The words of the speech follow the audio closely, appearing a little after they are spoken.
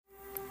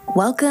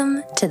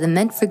Welcome to the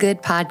Meant for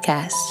Good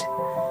podcast.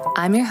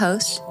 I'm your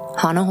host,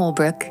 Hannah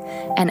Holbrook,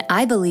 and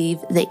I believe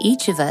that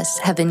each of us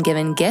have been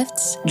given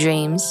gifts,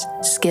 dreams,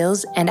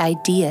 skills, and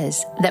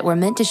ideas that we're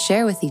meant to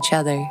share with each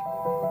other.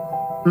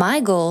 My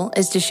goal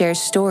is to share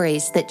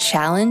stories that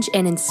challenge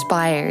and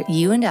inspire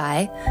you and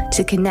I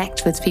to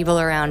connect with people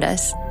around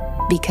us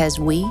because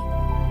we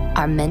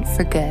are meant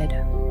for good.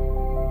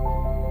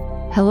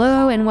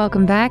 Hello and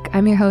welcome back.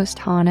 I'm your host,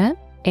 Hannah,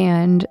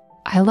 and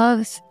I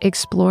love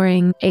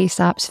exploring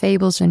Aesop's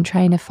fables and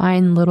trying to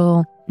find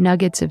little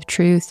nuggets of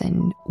truth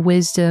and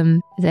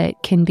wisdom that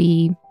can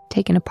be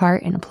taken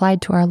apart and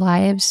applied to our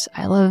lives.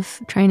 I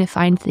love trying to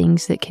find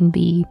things that can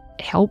be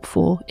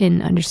helpful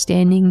in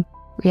understanding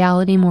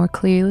reality more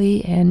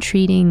clearly and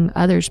treating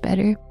others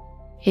better.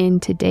 In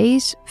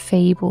today's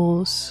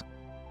fables,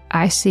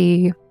 I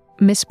see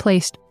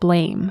misplaced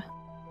blame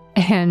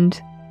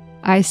and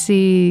I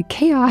see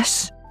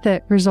chaos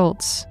that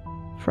results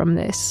from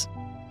this.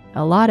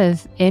 A lot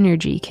of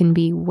energy can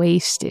be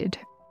wasted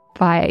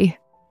by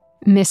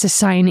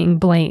misassigning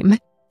blame.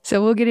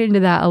 So we'll get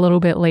into that a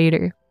little bit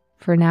later.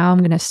 For now, I'm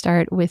going to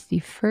start with the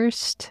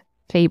first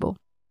fable.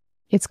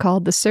 It's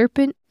called The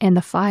Serpent and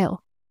the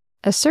File.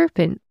 A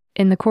serpent,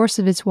 in the course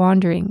of its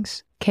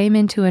wanderings, came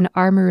into an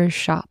armorer's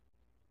shop.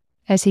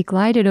 As he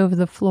glided over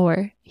the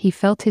floor, he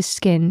felt his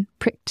skin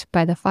pricked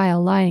by the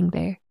file lying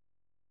there.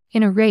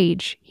 In a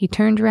rage, he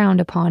turned round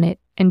upon it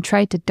and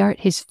tried to dart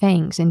his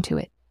fangs into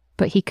it.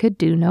 But he could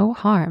do no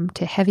harm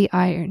to heavy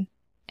iron,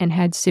 and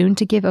had soon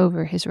to give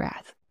over his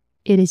wrath.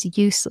 It is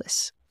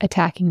useless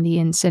attacking the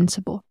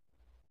insensible.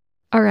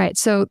 All right,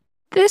 so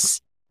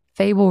this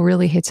fable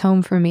really hits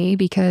home for me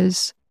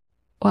because,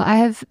 well, I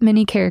have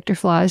many character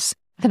flaws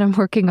that I'm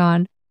working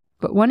on,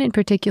 but one in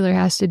particular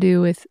has to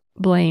do with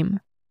blame.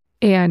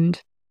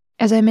 And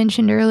as I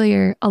mentioned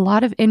earlier, a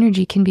lot of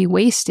energy can be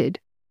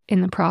wasted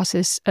in the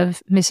process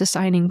of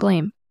misassigning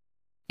blame.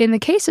 In the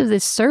case of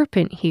this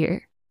serpent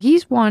here,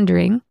 he's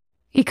wandering.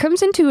 He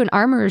comes into an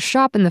armorer's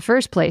shop in the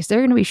first place. There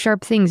are going to be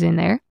sharp things in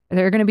there.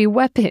 There are going to be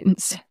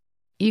weapons.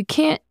 You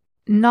can't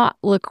not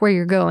look where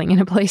you're going in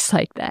a place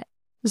like that.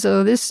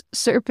 So this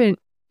serpent,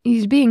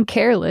 he's being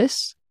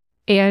careless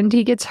and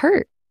he gets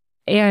hurt.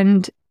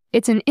 And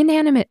it's an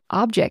inanimate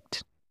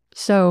object.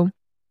 So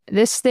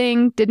this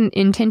thing didn't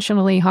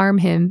intentionally harm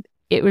him.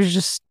 It was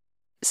just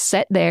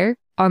set there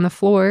on the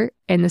floor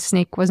and the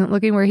snake wasn't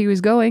looking where he was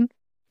going.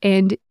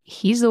 And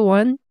he's the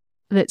one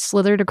that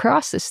slithered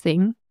across this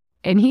thing.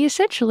 And he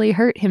essentially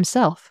hurt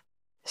himself.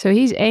 So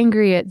he's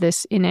angry at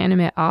this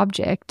inanimate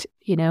object,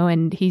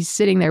 and he's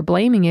sitting there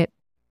blaming it.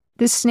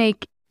 This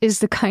snake is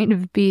the kind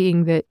of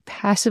being that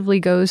passively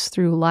goes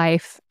through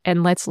life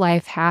and lets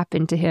life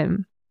happen to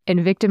him and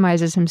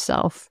victimizes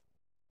himself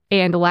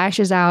and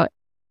lashes out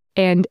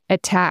and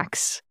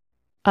attacks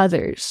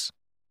others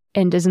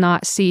and does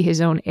not see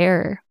his own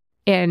error.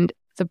 And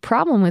the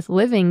problem with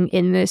living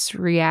in this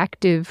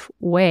reactive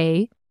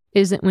way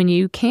is that when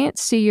you can't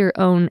see your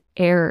own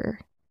error,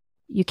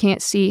 you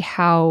can't see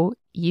how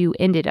you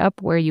ended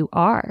up where you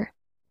are.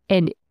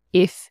 And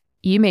if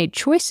you made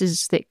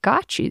choices that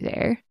got you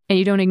there and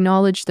you don't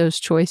acknowledge those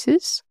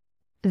choices,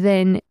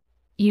 then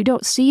you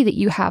don't see that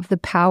you have the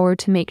power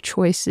to make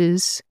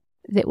choices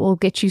that will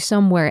get you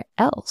somewhere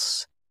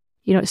else.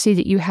 You don't see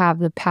that you have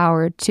the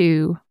power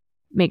to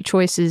make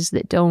choices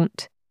that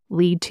don't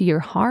lead to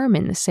your harm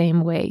in the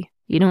same way.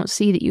 You don't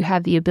see that you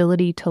have the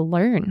ability to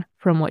learn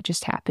from what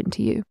just happened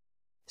to you.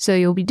 So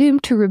you'll be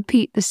doomed to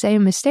repeat the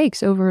same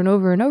mistakes over and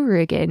over and over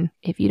again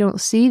if you don't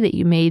see that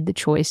you made the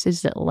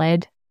choices that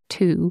led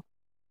to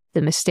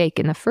the mistake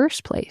in the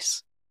first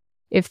place.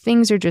 If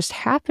things are just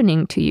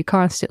happening to you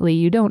constantly,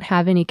 you don't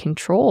have any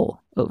control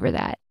over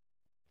that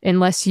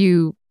unless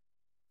you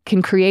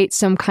can create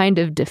some kind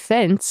of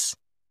defense.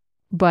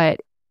 But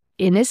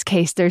in this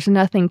case, there's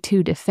nothing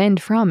to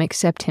defend from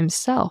except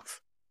himself.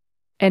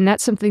 And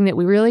that's something that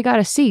we really got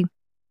to see.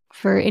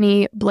 For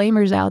any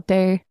blamers out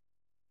there,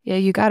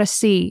 you got to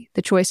see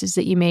the choices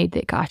that you made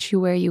that got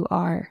you where you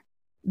are,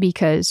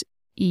 because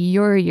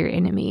you're your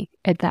enemy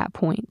at that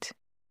point.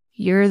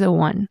 You're the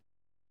one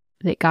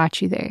that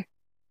got you there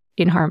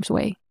in harm's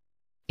way.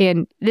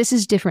 And this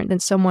is different than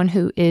someone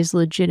who is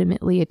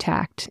legitimately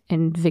attacked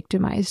and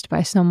victimized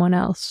by someone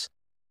else.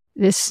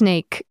 This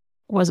snake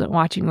wasn't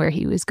watching where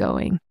he was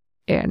going,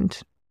 and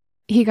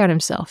he got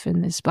himself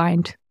in this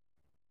bind.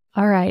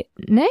 All right,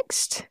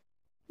 next.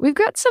 We've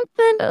got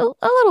something a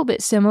little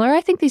bit similar.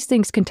 I think these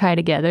things can tie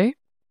together.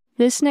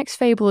 This next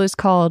fable is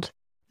called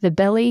The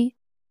Belly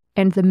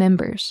and the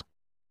Members.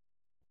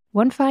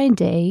 One fine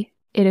day,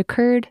 it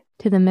occurred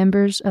to the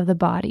members of the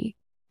body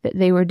that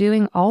they were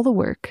doing all the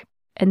work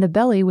and the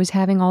belly was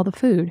having all the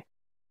food.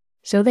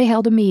 So they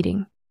held a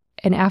meeting,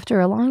 and after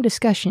a long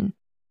discussion,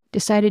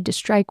 decided to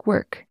strike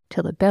work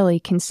till the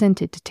belly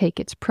consented to take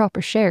its proper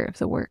share of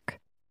the work.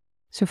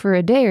 So for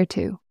a day or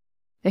two,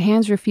 the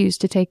hands refused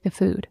to take the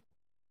food.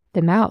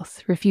 The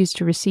mouth refused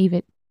to receive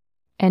it,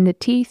 and the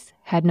teeth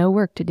had no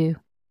work to do.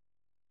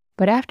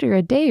 But after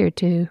a day or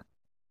two,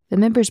 the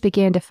members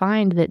began to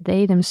find that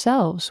they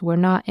themselves were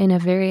not in a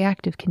very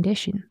active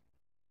condition.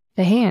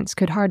 The hands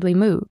could hardly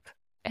move,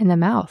 and the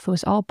mouth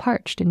was all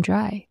parched and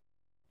dry,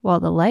 while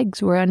the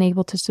legs were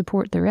unable to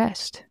support the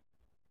rest.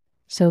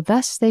 So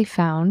thus they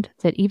found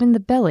that even the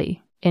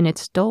belly, in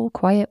its dull,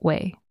 quiet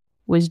way,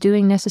 was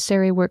doing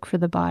necessary work for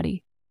the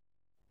body,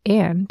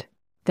 and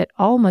that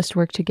all must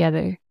work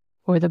together,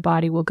 or the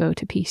body will go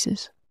to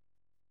pieces.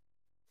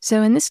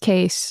 So in this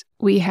case,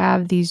 we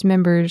have these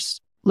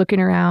members looking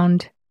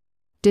around,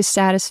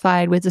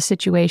 dissatisfied with the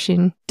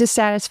situation,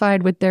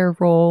 dissatisfied with their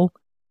role,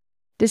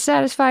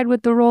 dissatisfied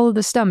with the role of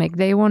the stomach.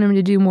 They want him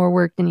to do more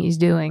work than he's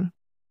doing,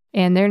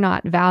 and they're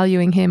not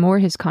valuing him or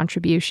his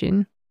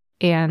contribution,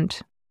 and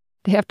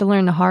they have to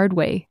learn the hard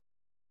way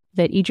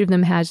that each of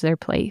them has their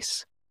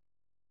place.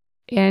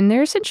 And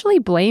they're essentially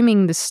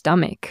blaming the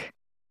stomach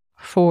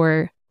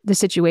for the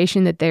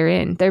situation that they're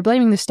in. They're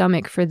blaming the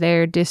stomach for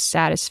their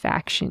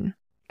dissatisfaction.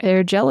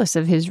 They're jealous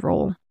of his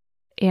role.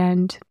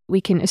 And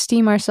we can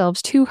esteem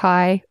ourselves too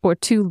high or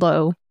too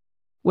low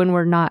when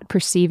we're not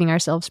perceiving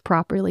ourselves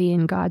properly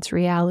in God's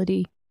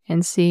reality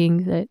and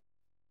seeing that,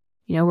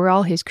 we're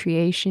all his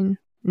creation.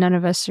 None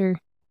of us are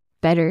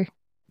better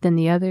than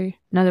the other.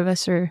 None of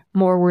us are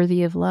more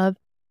worthy of love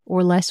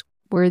or less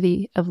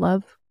worthy of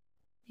love.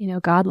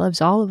 God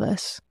loves all of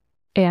us.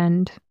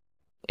 And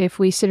if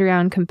we sit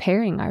around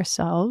comparing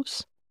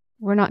ourselves,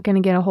 we're not going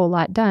to get a whole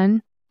lot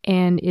done.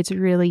 And it's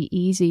really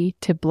easy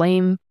to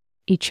blame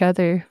each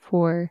other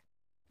for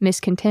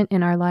miscontent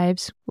in our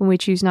lives when we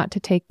choose not to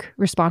take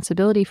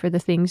responsibility for the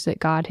things that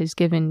God has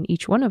given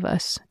each one of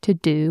us to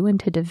do and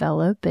to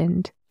develop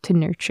and to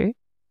nurture.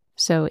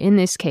 So in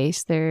this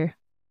case, they're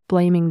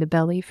blaming the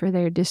belly for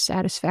their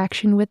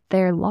dissatisfaction with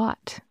their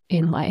lot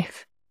in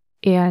life.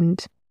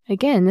 And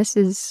again, this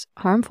is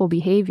harmful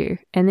behavior,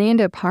 and they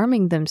end up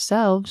harming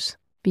themselves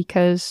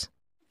because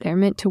they're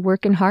meant to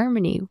work in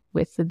harmony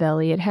with the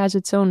belly. It has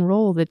its own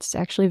role that's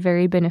actually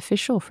very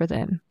beneficial for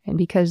them. And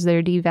because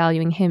they're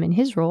devaluing him and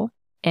his role,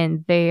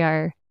 and they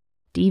are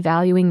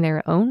devaluing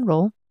their own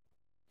role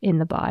in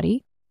the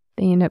body,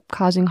 they end up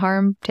causing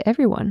harm to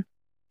everyone.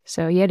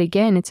 So yet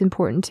again, it's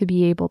important to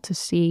be able to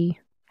see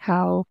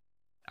how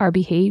our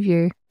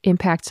behavior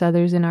impacts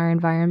others in our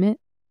environment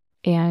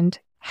and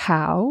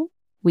how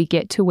we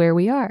get to where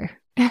we are.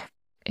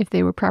 If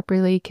they were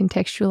properly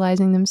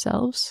contextualizing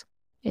themselves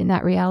in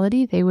that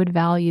reality, they would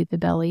value the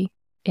belly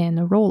and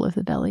the role of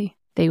the belly.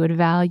 They would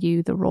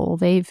value the role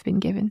they've been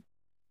given.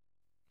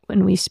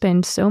 When we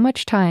spend so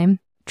much time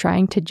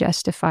trying to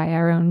justify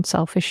our own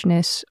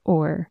selfishness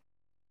or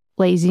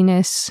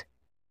laziness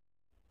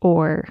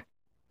or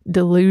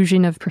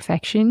delusion of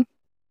perfection,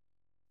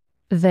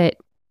 that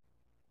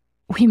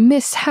we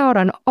miss out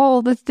on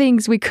all the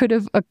things we could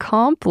have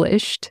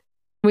accomplished.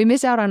 We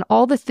miss out on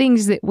all the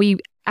things that we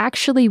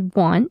actually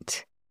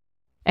want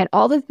and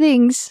all the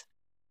things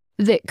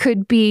that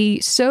could be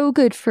so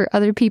good for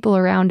other people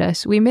around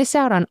us. We miss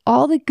out on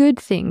all the good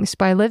things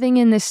by living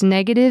in this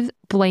negative,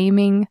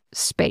 blaming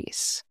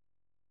space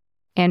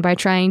and by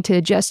trying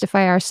to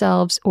justify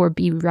ourselves or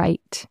be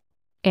right.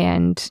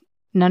 And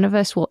none of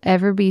us will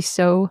ever be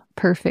so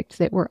perfect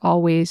that we're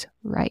always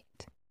right.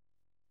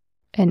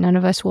 And none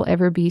of us will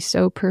ever be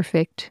so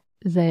perfect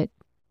that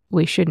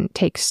we shouldn't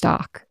take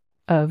stock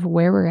of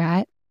where we're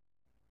at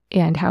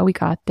and how we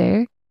got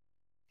there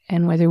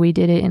and whether we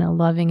did it in a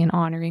loving and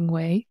honoring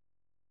way,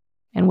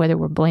 and whether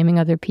we're blaming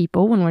other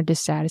people when we're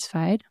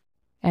dissatisfied,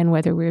 and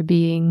whether we're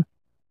being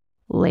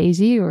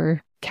lazy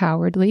or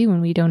cowardly when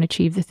we don't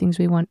achieve the things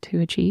we want to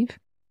achieve.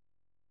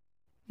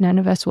 None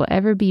of us will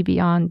ever be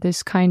beyond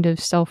this kind of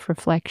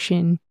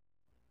self-reflection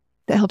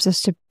that helps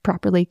us to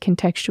properly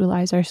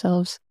contextualize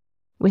ourselves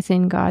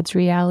within God's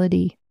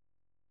reality,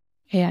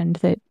 and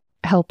that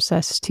helps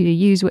us to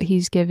use what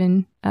he's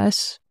given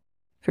us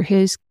for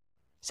his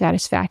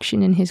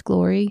satisfaction and his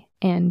glory,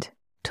 and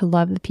to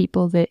love the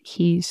people that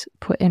he's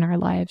put in our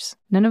lives.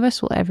 None of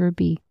us will ever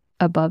be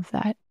above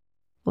that.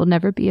 We'll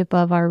never be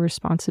above our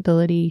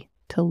responsibility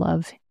to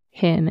love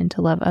him and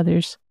to love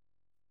others,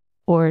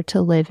 or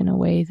to live in a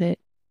way that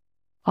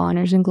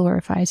honors and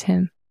glorifies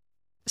him.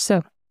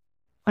 So,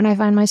 when I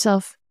find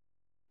myself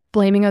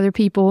blaming other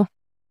people,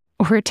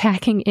 or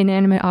attacking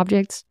inanimate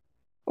objects,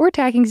 or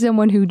attacking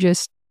someone who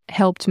just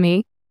helped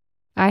me,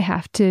 I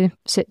have to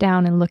sit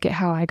down and look at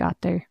how I got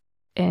there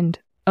and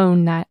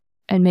own that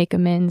and make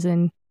amends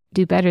and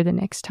do better the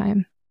next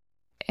time.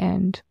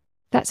 And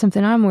that's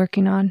something I'm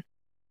working on.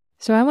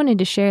 So I wanted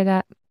to share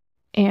that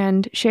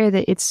and share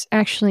that it's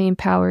actually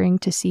empowering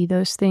to see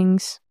those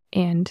things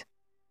and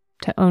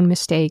to own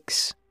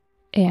mistakes.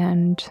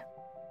 And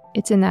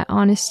it's in that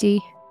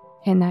honesty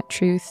and that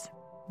truth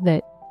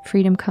that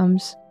freedom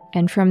comes.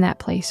 And from that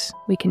place,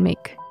 we can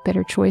make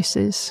better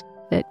choices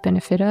that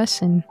benefit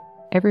us and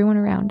everyone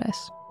around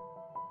us.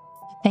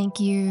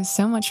 Thank you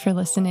so much for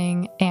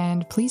listening,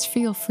 and please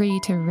feel free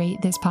to rate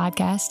this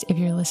podcast if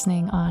you're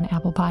listening on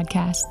Apple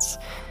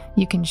Podcasts.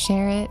 You can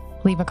share it,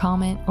 leave a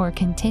comment, or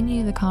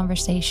continue the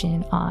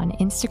conversation on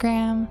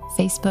Instagram,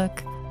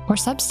 Facebook, or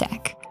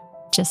Substack.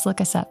 Just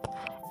look us up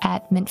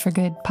at Meant for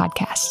Good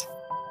Podcast.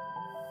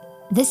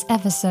 This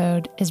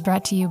episode is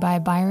brought to you by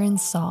Byron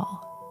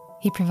Saul.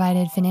 He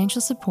provided financial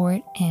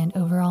support and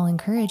overall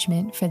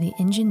encouragement for the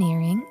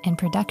engineering and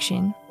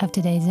production of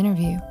today's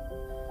interview.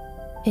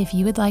 If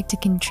you would like to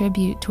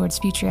contribute towards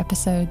future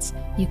episodes,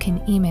 you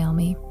can email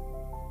me,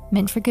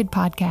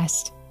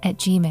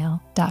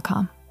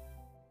 meantforgoodpodcast@gmail.com.